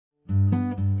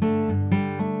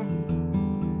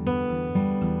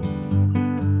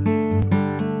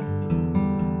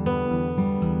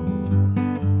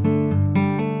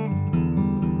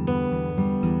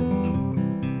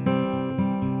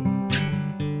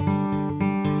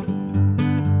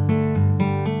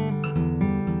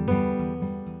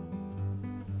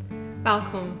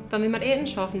Welkom. Wenn wir mit Eten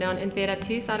schaffen, dann entweder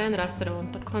thuis oder in ein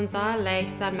Restaurant, das kann sehr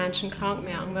leicht sein Menschen krank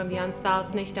machen, wenn wir uns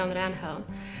selbst nicht daran ranhalten.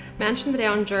 Menschen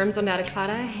drehen Germs unter der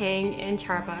Kleider hängen in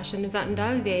Körpers und es sind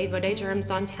da weh, wo die Germs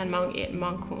dann kein Eten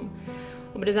kommen.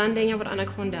 Aber das sind Dinge, die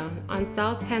andere können tun. Uns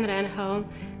selbst können ranhalten,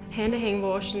 Hände hängen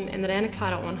waschen und reine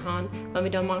Kleider anhaben, wenn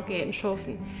wir dann Eten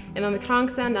schaffen. Und wenn wir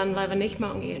krank sind, dann bleiben wir nicht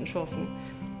Eten schaffen.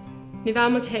 Nu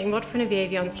wollen wir checken, was für eine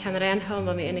Weg wir uns können ranhalten,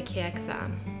 wenn wir in der Kirche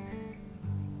sind.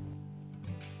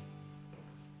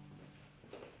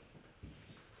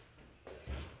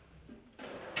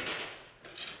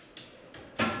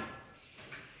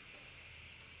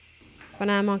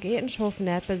 Wenn man Eten schaffen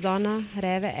hat, besonders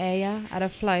Rewe, Eier oder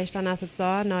Fleisch, dann ist es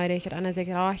so nötig, dass man sich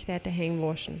recht hängen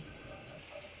waschen.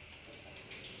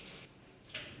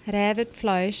 Rewe,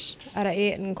 Fleisch oder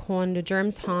Eten kann die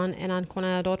Germs haben und dann kann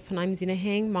er dort von einem seine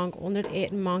hängen, man unter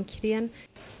Eten man kriegen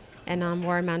und dann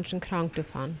werden Menschen krank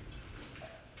davon.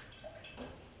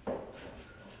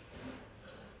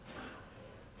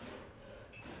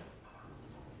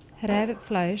 Rewe,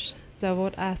 Fleisch, so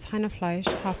wird als Fleisch,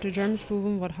 hat die Germs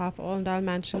boven, wird auf alle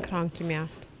Menschen krank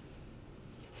gemacht.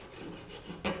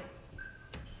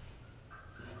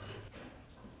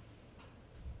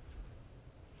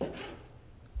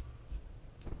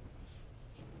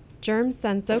 Germs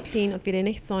sind so klein, dass wir die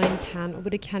nicht sein kann, aber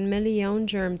die können Millionen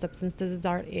Germs ab sonst diese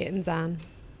Art Eten sein.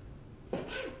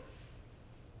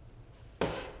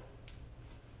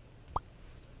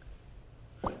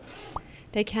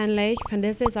 Die können leicht von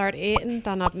dieser Art Eten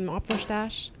dann ab dem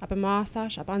Abwaschtasch, ab dem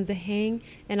Maßtasch, ab an sie hängen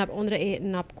und ab andere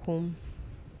Eten abkommen.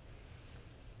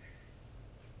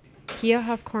 Hier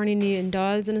hat Corny nu in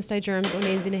Dall sind die Germs und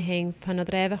in sie hängen von der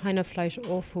Rewe Hühnerfleisch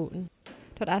aufhuten.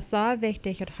 Das ist so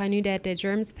wichtig, dass nu die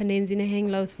Germs von denen sie hängen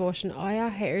loswaschen,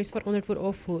 euer erst wird unter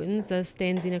aufhuten, so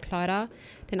stehen sie Kleider,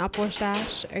 den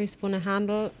Abwaschtasch, erst von der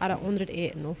Handel oder unter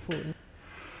Eten aufhuten.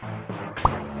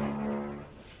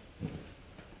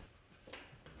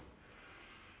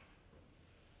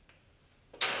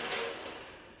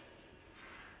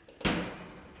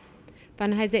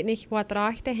 Wenn er sich nicht was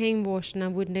rechte hängen waschen,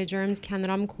 dann würden die Germs kein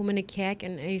rankommen in die Kirche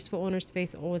und erst woanders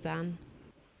weiß auch sein.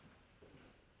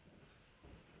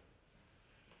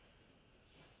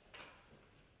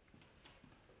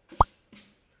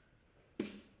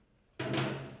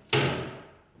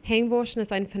 Hängenwaschen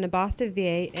ist ein von den besten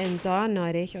Wegen und so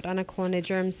nötig, dass einer kann die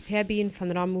Germs verbieten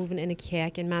von Rammoven in die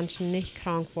Kirche und Menschen nicht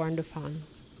krank werden davon.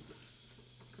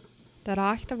 Der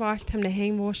rechte Weg zum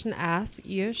Hängenwaschen ist,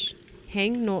 erst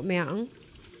Hängen notmerken.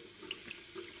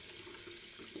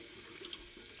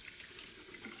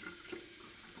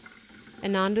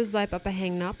 En dan de zuip op een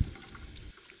hängnap.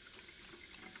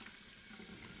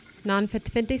 Dan voor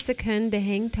 20 Sekunden de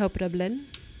hang toprubbelen.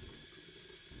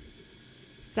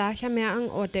 Sicher merken,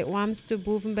 dass de warmste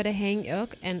boven bij de hang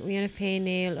ook en ungefähr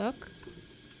neel ook.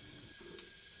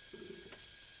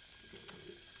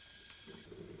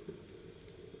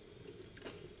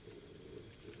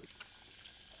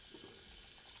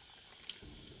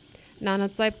 Dan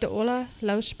het zuip de alle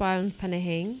losspalen van de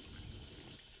hang.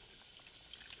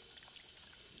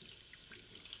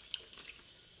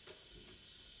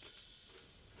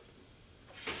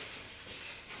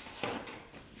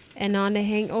 En dan de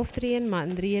hang aufdrehen met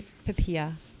een drieën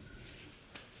Papier.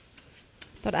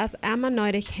 Dat is immer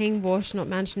nötig hangwaschen, dass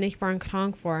Menschen nicht waren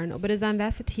krank worden, aber es sind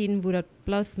gewisse Tiden, wo das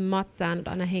bloß matt sein und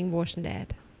an der hangwaschen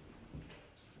geht.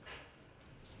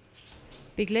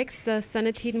 Wie glicks das sind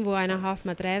die Tiden, wo einer hat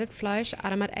mit Fleisch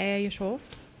oder mit Eier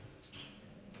geschafft.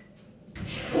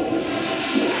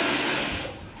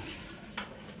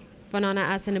 Wenn einer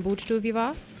erst in der Bootstube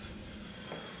was.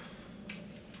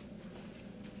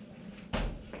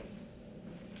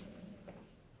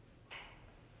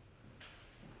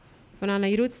 Wenn einer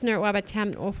jetzt nur Arbeit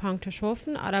kommt, aufhängt zu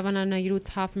schaffen, oder wenn einer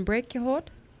jetzt einen Break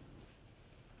hat.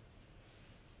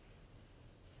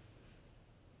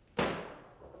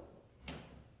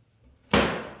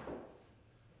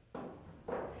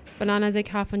 Wenn einer sich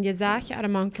von gesagt oder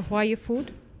manche Haare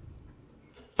fühlt.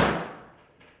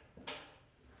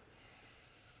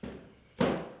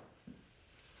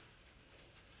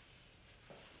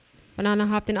 Wenn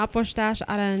einer den Abwaschtasch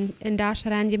oder in Dash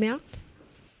reingemerkt.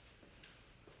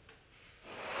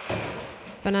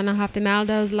 Wenn einer die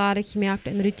Meldhaus lade gemerkt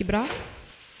en Rüt gebracht.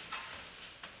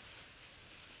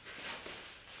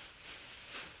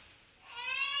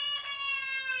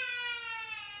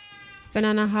 Wenn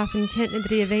einer ein Kind in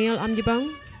 3 Wengel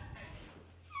angebangen.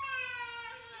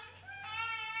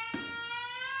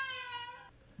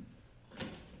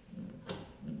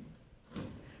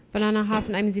 Wenn einer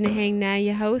einem seine Hänge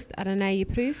näher gehost oder näher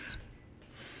geprüft.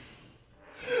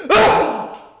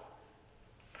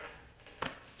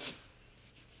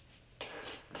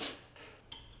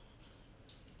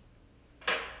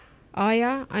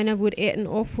 ja, einer würde eten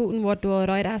aufhuten, was du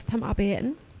heute erst am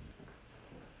Abheten.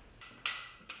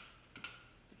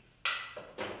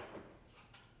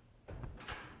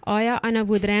 Ja, einer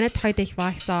würde reine teitig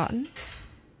wachsaten.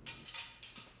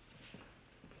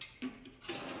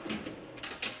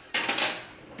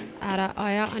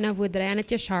 Ja, einer würde reine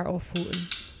Geschirr aufhuten.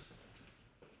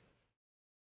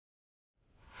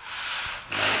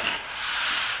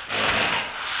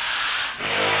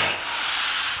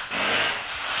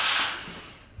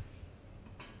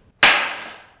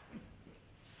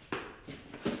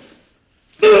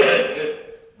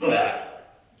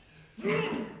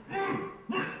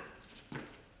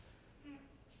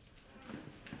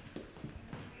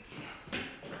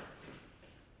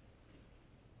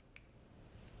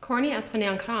 Corny ist von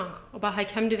krank, aber er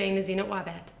kommt wegen seiner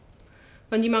Arbeit.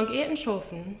 Wenn ihr mag eten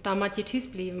schaffen, dann müsst ihr zu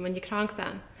bleiben, wenn ihr krank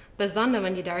seid. Besonders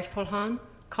wenn ihr Durchfall habt,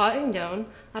 kalten down,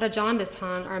 oder Jaundice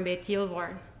habt oder ein bisschen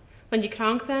werden. Wenn ihr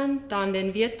krank seid, dann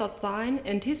wird dort sein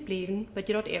und zu bleiben, wird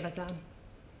ihr dort ewig sein.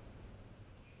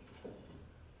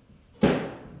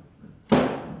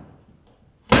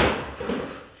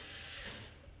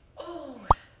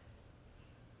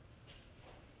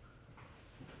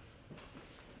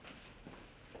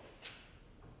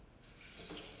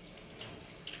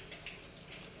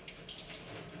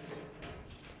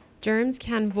 Germs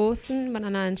kann wachsen, wenn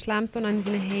einen Schlammstone an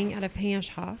seine Hänge oder Finger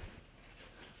schafft.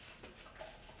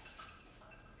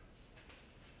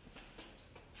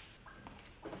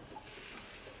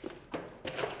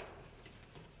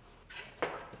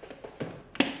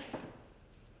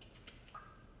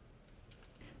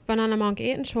 Wenn einer mag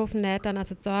eten schaffen lässt, dann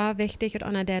ist es sehr wichtig, dass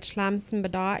einer der Schlammsten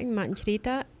bedagen mit einem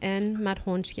Krita und mit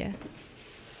Honschje.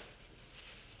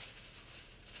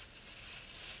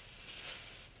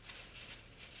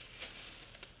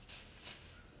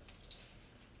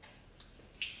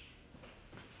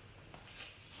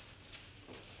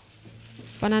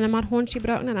 Wenn einer mit Honschje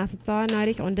braucht, dann ist es sehr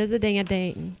nötig, an diese Dinge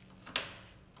denken.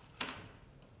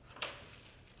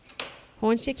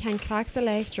 Honschje kann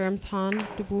kraxelig Germs haben,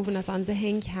 die boven das an sie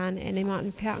hängen kann, und die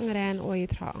mit Ferken rein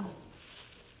tragen.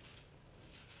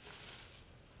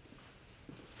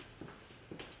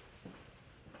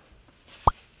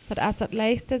 Das ist das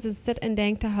Leichte, sich das in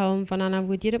Denk zu halten, wenn einer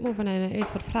wird jedes Mal, wenn einer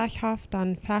ist, was frech hat,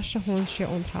 dann frische Honschje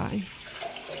umtragen.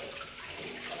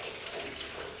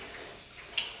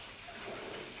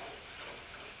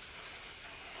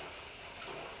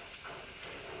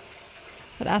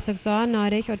 Das ist auch so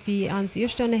nötig, dass wir ans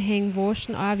Erstunde hängen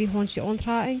waschen, auch wie Honschje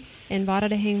umtragen, und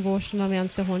weiter hängen waschen, wenn wir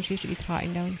uns die Honschje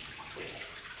eintragen.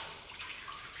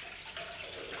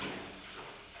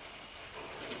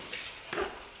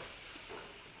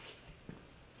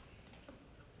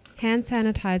 Hand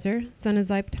Sanitizer, so eine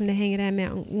Seife zum Hängen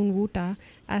mit einem Wutter,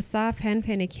 ist sehr fan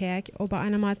für eine Kerk, aber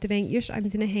einer mal zu wenig erst am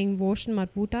Sinne hängen waschen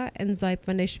mit Wutter und Seife,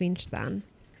 wenn die schwinsch sind.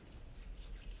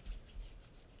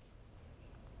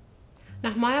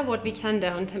 Nach meiner Wort wie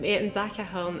Kinder und zum Eten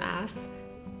Sachen holen ist,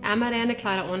 immer reine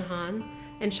Kleider anhaben,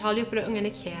 in Schaljubrücken in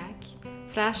der Kerk,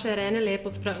 frische reine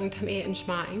Lebensbrücken zum Eten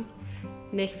schmecken,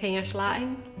 nicht Finger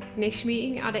schlagen, nicht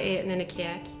schmieden oder eten in der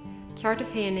Kerk, karte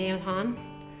Fingernägel haben,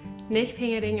 nicht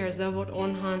Fingerring oder so was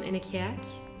anhaben in der Kerk,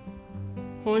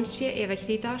 Honschje ewig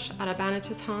kritisch oder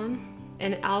Bandages haben,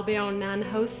 in Albion und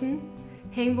Nanhosen,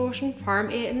 Hängwaschen,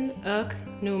 Farm eten, auch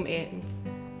Num eten.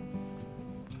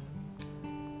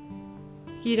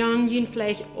 Je dan jün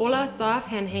vielleicht alle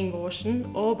Sachen hängen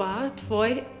aber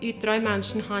 2 aus 3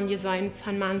 Menschen haben gesehen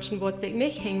von Menschen, die sich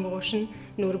nicht hängen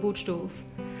nur Bootstoff.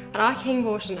 Auch hängen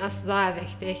ist sehr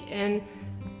wichtig und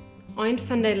ein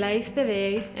von den leichten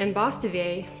Wegen und besten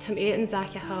Wegen zum Eten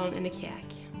Sachen holen in der Kerk.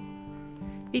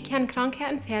 Wir können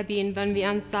Krankheiten verbieten, wenn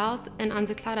wir uns Salz in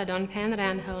unsere Kleider dann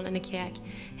reinholen in der Kerk.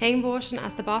 Hängenwaschen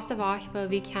ist der beste Weg, weil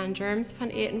wir können Germs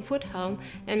von Eten fortholen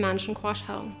und Menschen Quatsch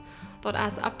holen. Dort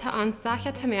ist ab zu uns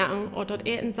Sachen zu merken oder dort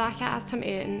Eten Sachen ist zum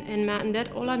Eten und merken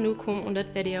das alle nur kommen und das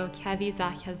Video kann wie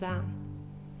Sachen sein.